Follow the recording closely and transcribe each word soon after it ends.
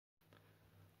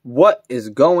What is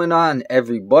going on,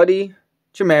 everybody?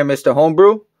 It's your man, Mr.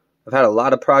 Homebrew. I've had a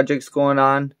lot of projects going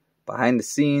on behind the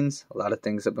scenes, a lot of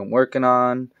things I've been working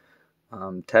on,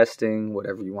 testing,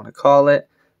 whatever you want to call it.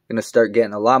 I'm going to start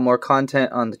getting a lot more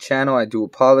content on the channel. I do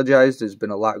apologize. There's been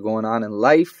a lot going on in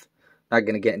life. Not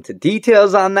going to get into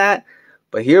details on that,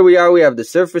 but here we are. We have the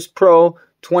Surface Pro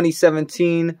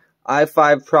 2017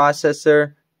 i5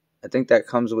 processor. I think that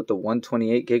comes with the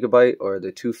 128 gigabyte or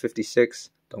the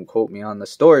 256. Don't quote me on the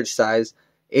storage size.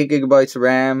 8 gigabytes of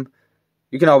RAM.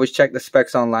 You can always check the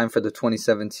specs online for the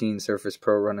 2017 Surface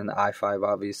Pro running the i5,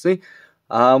 obviously.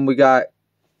 We got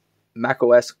Mac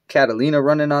OS Catalina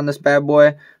running on this bad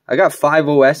boy. I got 5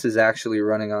 OSs actually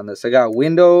running on this. I got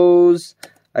Windows,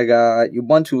 I got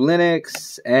Ubuntu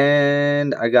Linux,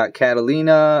 and I got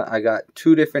Catalina. I got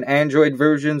 2 different Android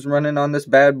versions running on this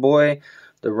bad boy.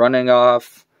 They're running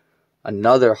off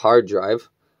another hard drive.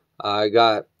 I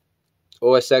got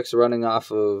OS X running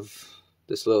off of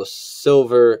this little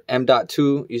silver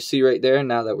M.2 you see right there.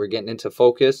 Now that we're getting into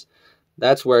focus,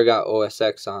 that's where I got OS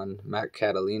X on Mac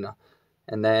Catalina.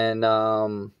 And then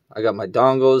I got my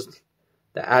dongles.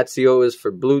 The ATSIO is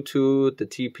for Bluetooth. The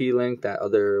TP-Link, that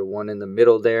other one in the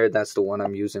middle there, that's the one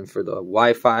I'm using for the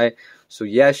Wi-Fi. So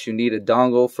yes, you need a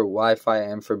dongle for Wi-Fi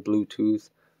and for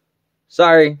Bluetooth.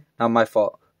 Sorry, not my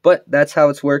fault. But that's how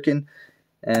it's working.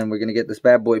 And we're going to get this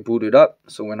bad boy booted up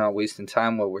so we're not wasting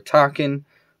time while we're talking.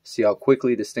 See how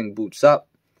quickly this thing boots up.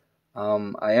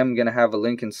 I am going to have a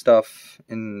link and stuff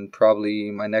in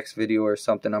probably my next video or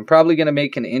something. I'm probably going to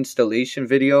make an installation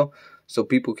video so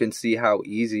people can see how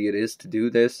easy it is to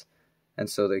do this. And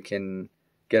so they can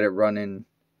get it running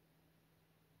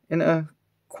in a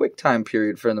quick time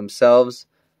period for themselves.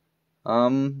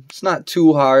 It's not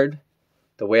too hard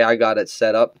the way I got it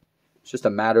set up. It's just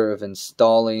a matter of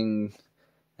installing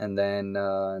and then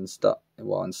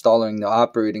installing the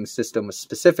operating system a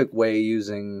specific way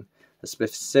using a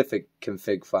specific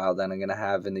config file that I'm going to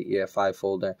have in the EFI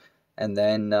folder. And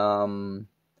then you're going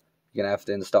to have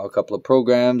to install a couple of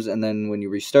programs. And then when you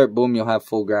restart, boom, you'll have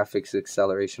full graphics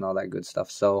acceleration, all that good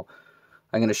stuff. So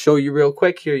I'm going to show you real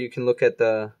quick here. You can look at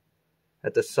the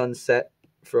sunset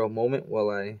for a moment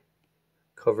while I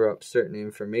cover up certain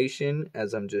information,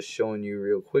 as I'm just showing you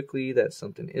real quickly that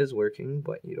something is working,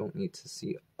 but you don't need to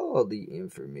see all the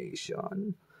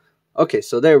information. Okay,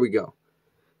 so there we go.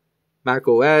 Mac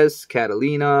OS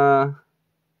Catalina,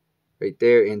 right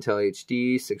there, Intel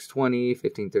HD 620,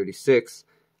 1536.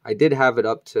 I did have it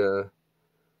up to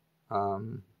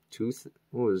 2000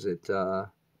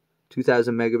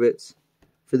 megabits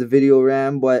for the video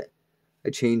RAM, but I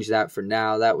changed that for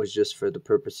now. That was just for the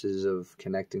purposes of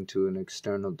connecting to an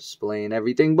external display and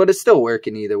everything, but it's still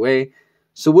working either way.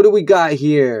 So what do we got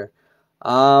here?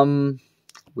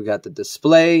 We got the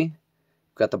display.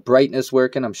 We got the brightness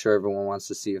working. I'm sure everyone wants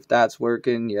to see if that's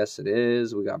working. Yes, it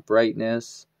is. We got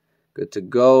brightness. Good to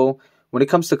go. When it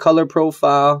comes to color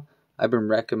profile, I've been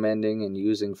recommending and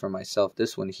using for myself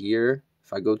this one here.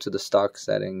 If I go to the stock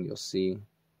setting, you'll see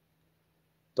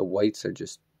the whites are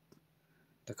just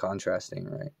the contrasting,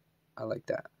 right? I like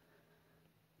that.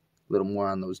 A little more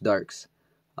on those darks.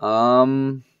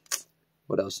 What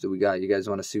else do we got? You guys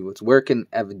want to see what's working?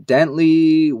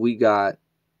 Evidently, we got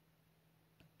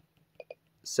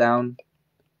sound.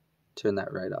 Turn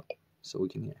that right up so we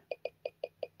can hear.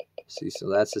 See, so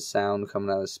that's the sound coming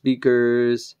out of the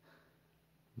speakers.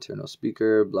 Internal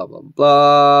speaker, blah, blah,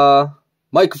 blah.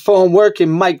 Microphone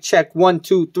working. Mic check, 1,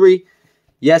 2, 3.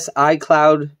 Yes,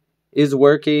 iCloud is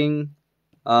working.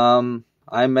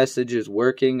 iMessage is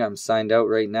working. I'm signed out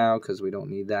right now because we don't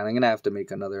need that. I'm going to have to make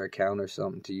another account or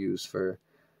something to use for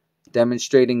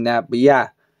demonstrating that. But yeah,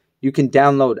 you can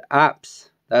download apps.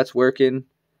 That's working.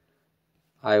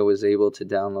 I was able to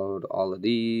download all of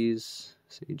these.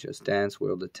 So you Just Dance,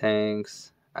 World of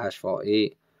Tanks, Asphalt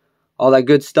 8. All that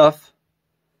good stuff.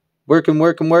 Working,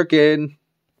 working, working.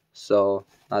 So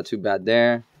not too bad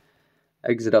there.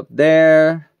 Exit up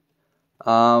there.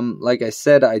 Like I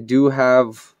said, I do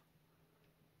have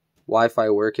Wi-Fi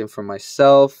working for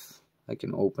myself. I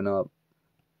can open up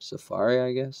Safari,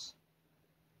 I guess.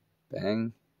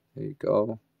 Bang. There you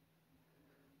go.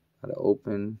 Gotta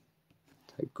open.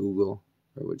 Type Google.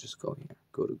 Or we'll just go here.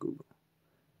 Go to Google.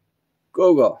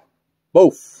 Google.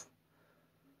 Both.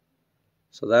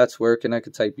 So that's working. I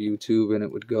could type YouTube and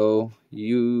it would go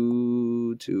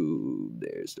YouTube.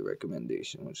 There's the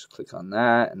recommendation. We'll just click on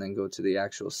that and then go to the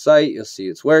actual site. You'll see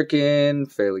it's working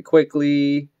fairly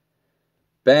quickly.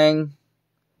 Bang.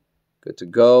 Good to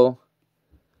go.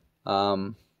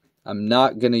 I'm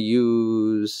not going to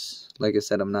use, like I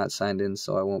said, I'm not signed in,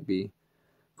 so I won't be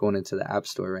going into the App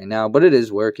Store right now, but it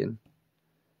is working.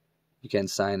 You can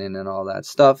sign in and all that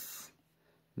stuff.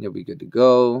 And you'll be good to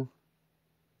go.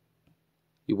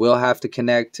 You will have to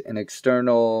connect an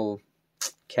external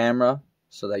camera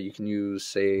so that you can use,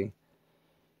 say,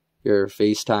 your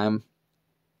FaceTime.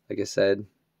 Like I said,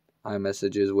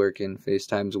 iMessage is working,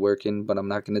 FaceTime's working, but I'm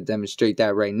not going to demonstrate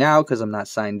that right now because I'm not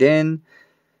signed in.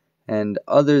 And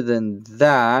other than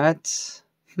that,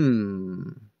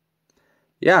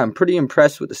 yeah, I'm pretty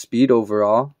impressed with the speed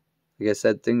overall. Like I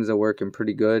said, things are working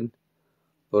pretty good.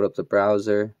 Load up the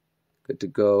browser, good to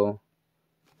go.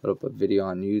 Load up a video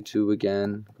on YouTube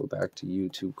again. Go back to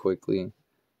YouTube quickly.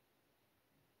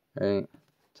 Right,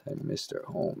 type Mr.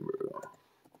 Homebrew.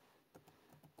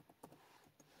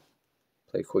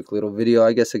 Play a quick little video.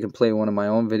 I guess I can play one of my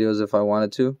own videos if I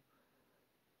wanted to.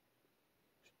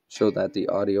 Show that the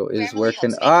audio is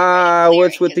working.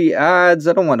 What's with the ads?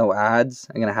 I don't want no ads.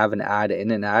 I'm going to have an ad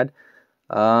in an ad.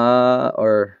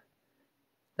 Or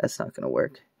that's not going to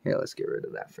work. Here, let's get rid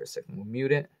of that for a second. We'll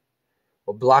mute it.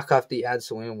 We'll block off the ad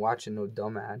so we ain't watching no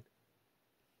dumb ad.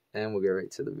 And we'll get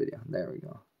right to the video. There we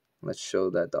go. Let's show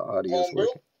that the audio is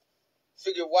working.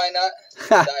 Figure why not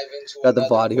dive into got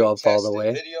the audio up all the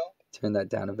way. Video. Turn that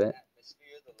down a bit.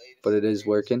 But it is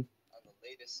working. On the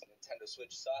latest Nintendo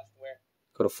Switch software.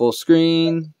 Go to full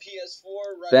screen.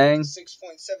 PS4 Bang.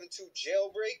 6.72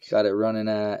 jailbreak. Got it running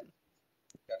at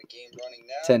Got a game running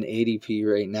now. 1080p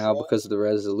right now because of the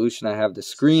resolution I have the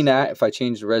screen at. If I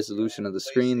change the resolution of the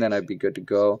screen, then I'd be good to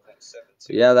go.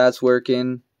 So yeah, that's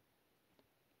working.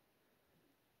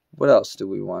 What else do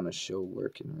we want to show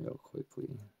working real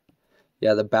quickly?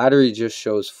 Yeah, the battery just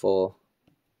shows full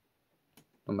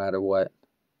no matter what.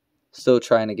 Still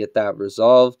trying to get that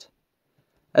resolved.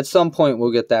 At some point,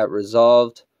 we'll get that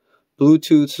resolved.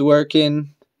 Bluetooth's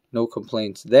working. No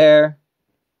complaints there.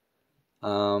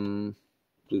 Bluetooth.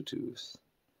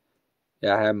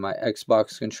 Yeah, I have my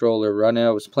Xbox controller running.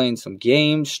 I was playing some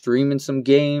games, streaming some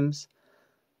games.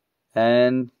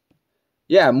 And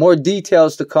yeah, more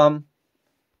details to come.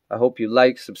 I hope you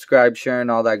like, subscribe, sharing,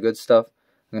 all that good stuff.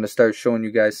 I'm going to start showing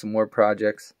you guys some more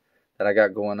projects that I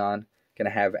got going on. Going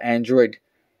to have Android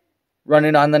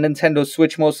running on the Nintendo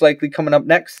Switch most likely coming up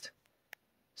next.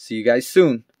 See you guys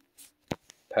soon.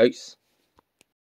 Peace.